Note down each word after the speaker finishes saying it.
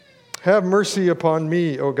Have mercy upon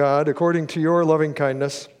me, O God, according to your loving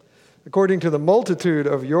kindness. According to the multitude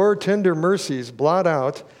of your tender mercies, blot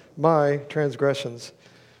out my transgressions.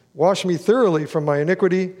 Wash me thoroughly from my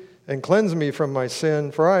iniquity and cleanse me from my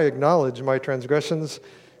sin, for I acknowledge my transgressions,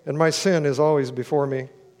 and my sin is always before me.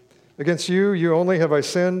 Against you only have I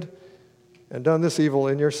sinned and done this evil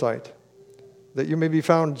in your sight, that you may be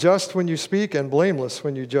found just when you speak and blameless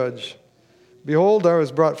when you judge. Behold, I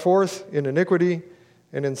was brought forth in iniquity,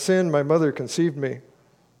 and in sin my mother conceived me.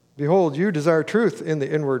 Behold, you desire truth in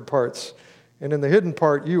the inward parts, and in the hidden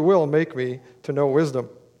part you will make me to know wisdom.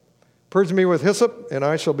 Purge me with hyssop, and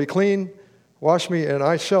I shall be clean. Wash me, and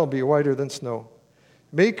I shall be whiter than snow.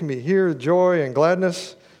 Make me hear joy and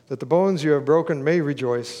gladness, that the bones you have broken may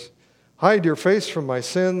rejoice. Hide your face from my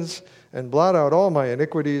sins, and blot out all my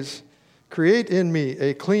iniquities. Create in me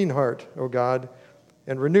a clean heart, O God,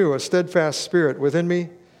 and renew a steadfast spirit within me.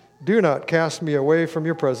 Do not cast me away from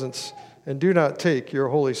your presence, and do not take your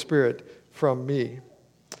Holy Spirit from me.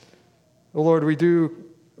 O Lord, we do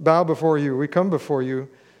bow before you. We come before you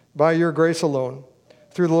by your grace alone,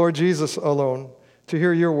 through the Lord Jesus alone, to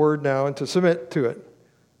hear your word now and to submit to it.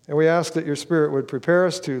 And we ask that your Spirit would prepare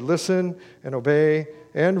us to listen and obey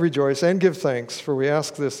and rejoice and give thanks, for we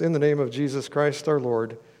ask this in the name of Jesus Christ our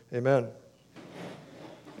Lord. Amen.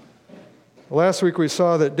 Last week we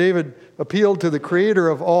saw that David appealed to the Creator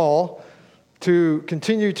of all to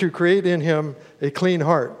continue to create in him a clean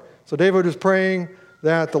heart. So David was praying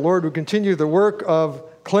that the Lord would continue the work of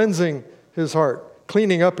cleansing his heart,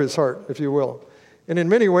 cleaning up his heart, if you will. And in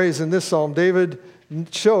many ways in this psalm, David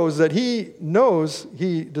shows that he knows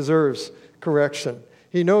he deserves correction.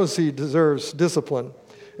 He knows he deserves discipline.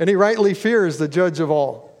 And he rightly fears the judge of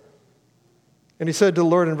all. And he said to the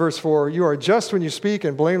Lord in verse 4, you are just when you speak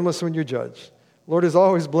and blameless when you judge. The Lord is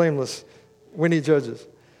always blameless when he judges.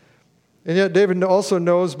 And yet David also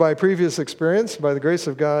knows by previous experience, by the grace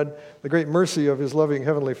of God, the great mercy of his loving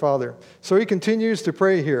Heavenly Father. So he continues to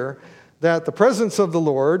pray here that the presence of the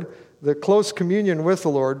Lord, the close communion with the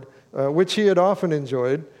Lord, which he had often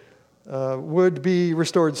enjoyed, would be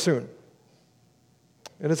restored soon.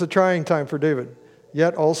 And it's a trying time for David,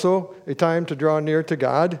 yet also a time to draw near to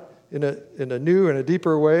God in a new and a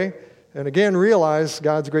deeper way, and again realize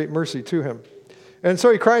God's great mercy to him. And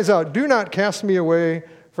so he cries out, do not cast me away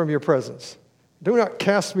from your presence. Do not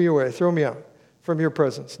cast me away, throw me out from your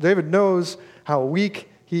presence. David knows how weak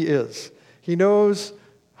he is. He knows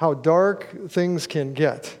how dark things can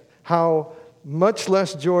get, how much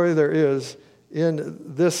less joy there is in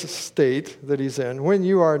this state that he's in when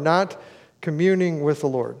you are not communing with the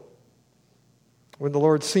Lord, when the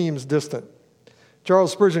Lord seems distant.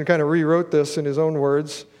 Charles Spurgeon kind of rewrote this in his own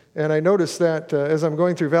words, and I noticed that as I'm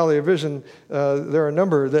going through Valley of Vision, there are a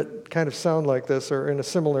number that kind of sound like this or in a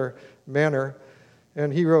similar manner.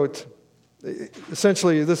 And he wrote,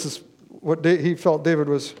 essentially, this is what he felt David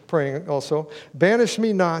was praying also. Banish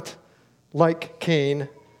me not like Cain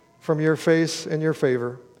from your face and your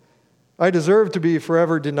favor. I deserve to be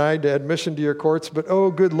forever denied admission to your courts, but,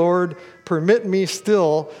 oh, good Lord, permit me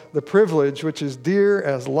still the privilege which is dear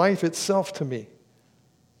as life itself to me.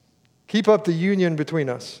 Keep up the union between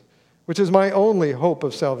us, which is my only hope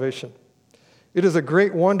of salvation. It is a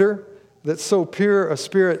great wonder that so pure a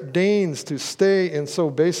spirit deigns to stay in so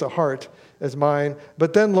base a heart as mine.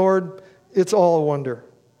 But then, Lord, it's all a wonder.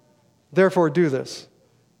 Therefore do this.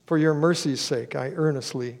 For your mercy's sake, I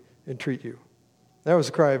earnestly entreat you. That was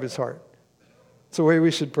the cry of his heart. It's the way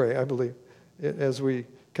we should pray, I believe, as we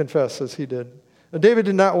confess as he did. David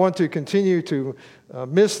did not want to continue to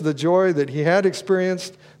miss the joy that he had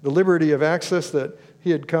experienced, the liberty of access that he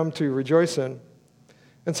had come to rejoice in.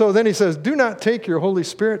 And so then he says, do not take your Holy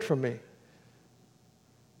Spirit from me.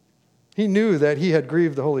 He knew that he had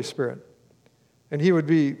grieved the Holy Spirit, and he would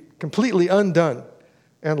be completely undone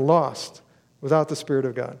and lost without the Spirit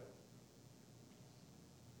of God.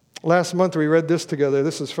 Last month we read this together.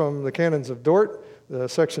 This is from the Canons of Dort,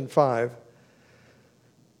 section 5.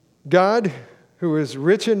 God, who is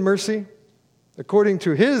rich in mercy, according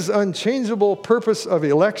to his unchangeable purpose of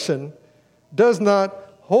election, does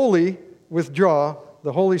not wholly withdraw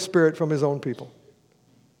the Holy Spirit from his own people,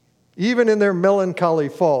 even in their melancholy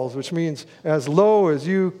falls, which means as low as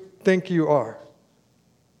you think you are,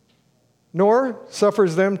 nor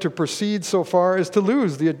suffers them to proceed so far as to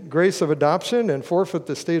lose the grace of adoption and forfeit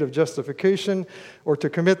the state of justification or to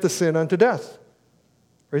commit the sin unto death.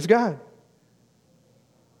 Praise God.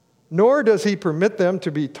 Nor does he permit them to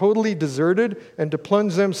be totally deserted and to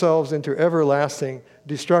plunge themselves into everlasting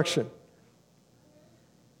destruction.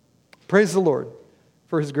 Praise the Lord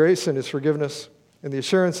for his grace and his forgiveness and the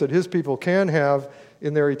assurance that his people can have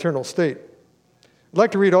in their eternal state. I'd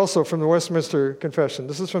like to read also from the Westminster Confession.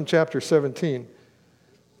 This is from chapter 17.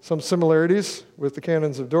 Some similarities with the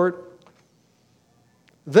canons of Dort.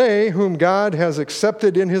 They whom God has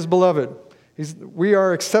accepted in his beloved. We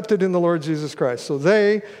are accepted in the Lord Jesus Christ. So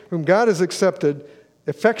they whom God has accepted,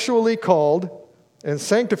 effectually called and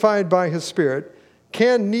sanctified by his Spirit,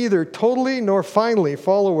 can neither totally nor finally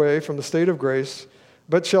fall away from the state of grace,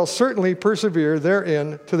 but shall certainly persevere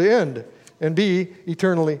therein to the end and be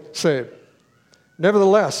eternally saved.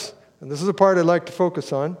 Nevertheless, and this is a part I'd like to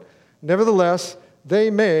focus on, nevertheless,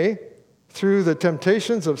 they may, through the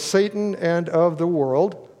temptations of Satan and of the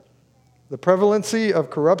world, the prevalency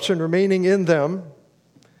of corruption remaining in them,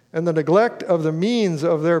 and the neglect of the means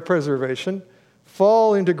of their preservation,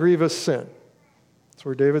 fall into grievous sin. That's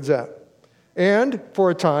where David's at. And,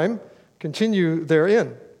 for a time, continue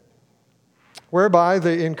therein, whereby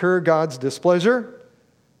they incur God's displeasure.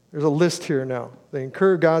 There's a list here now. They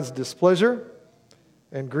incur God's displeasure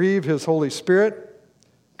and grieve his Holy Spirit,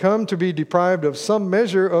 come to be deprived of some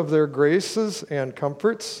measure of their graces and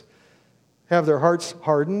comforts, have their hearts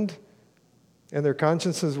hardened, and their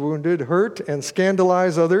consciences wounded, hurt and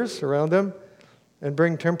scandalize others around them, and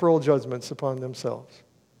bring temporal judgments upon themselves.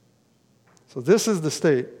 So this is the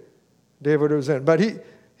state David was in. But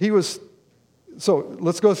he was, so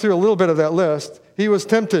let's go through a little bit of that list. He was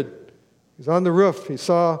tempted. He's on the roof. He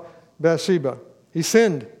saw Bathsheba. He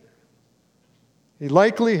sinned. He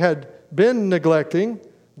likely had been neglecting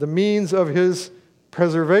the means of his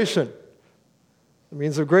preservation, the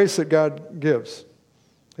means of grace that God gives.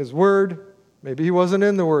 His word. Maybe he wasn't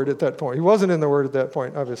in the Word at that point. He wasn't in the Word at that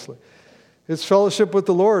point, obviously. His fellowship with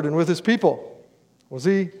the Lord and with his people. Was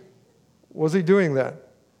he doing that?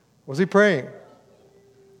 Was he praying?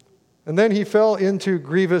 And then he fell into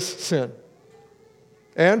grievous sin.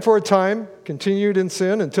 And for a time, continued in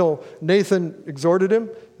sin until Nathan exhorted him,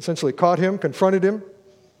 essentially caught him, confronted him.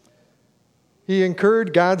 He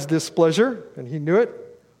incurred God's displeasure, and he knew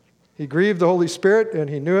it. He grieved the Holy Spirit, and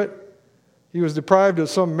he knew it. He was deprived of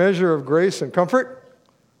some measure of grace and comfort.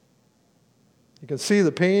 You can see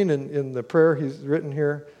the pain in the prayer he's written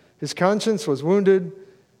here. His conscience was wounded.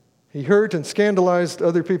 He hurt and scandalized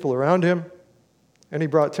other people around him, and he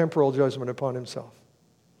brought temporal judgment upon himself.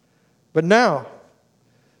 But now,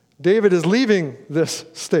 David is leaving this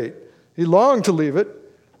state. He longed to leave it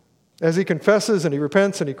as he confesses and he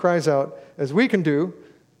repents and he cries out, as we can do,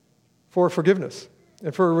 for forgiveness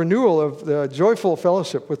and for a renewal of the joyful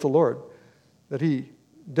fellowship with the Lord that he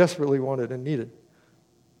desperately wanted and needed.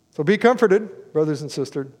 So be comforted, brothers and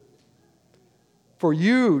sisters, for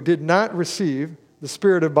you did not receive the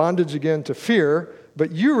spirit of bondage again to fear,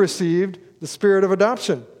 but you received the spirit of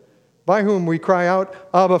adoption, by whom we cry out,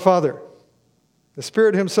 Abba, Father. The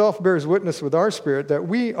Spirit himself bears witness with our spirit that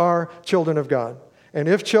we are children of God. And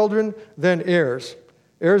if children, then heirs,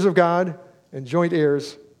 heirs of God and joint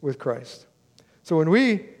heirs with Christ. So when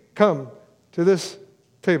we come to this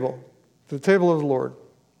table, to the table of the Lord,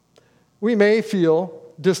 we may feel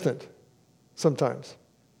distant sometimes.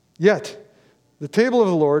 Yet, the table of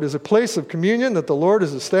the Lord is a place of communion that the Lord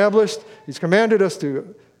has established. He's commanded us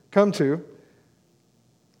to come to.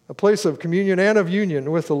 A place of communion and of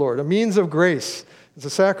union with the Lord. A means of grace. It's a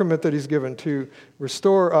sacrament that he's given to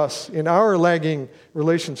restore us in our lagging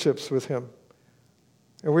relationships with him.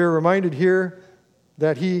 And we are reminded here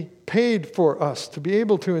that he paid for us to be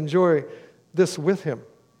able to enjoy this with him.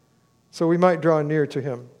 So we might draw near to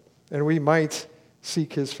him and we might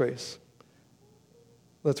seek his face.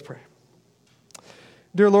 Let's pray.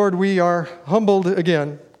 Dear Lord, we are humbled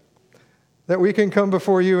again that we can come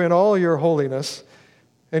before you in all your holiness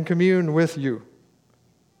and commune with you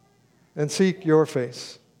and seek your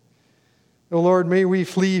face. O Lord, may we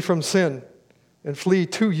flee from sin and flee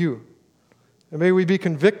to you. And may we be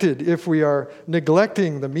convicted if we are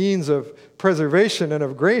neglecting the means of preservation and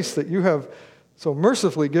of grace that you have so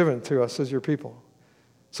mercifully given to us as your people.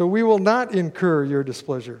 So we will not incur your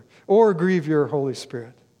displeasure or grieve your Holy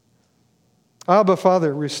Spirit. Abba,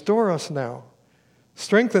 Father, restore us now.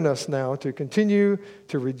 Strengthen us now to continue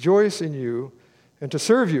to rejoice in you and to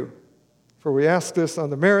serve you. For we ask this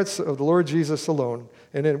on the merits of the Lord Jesus alone.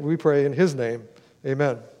 And we pray in his name.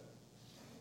 Amen.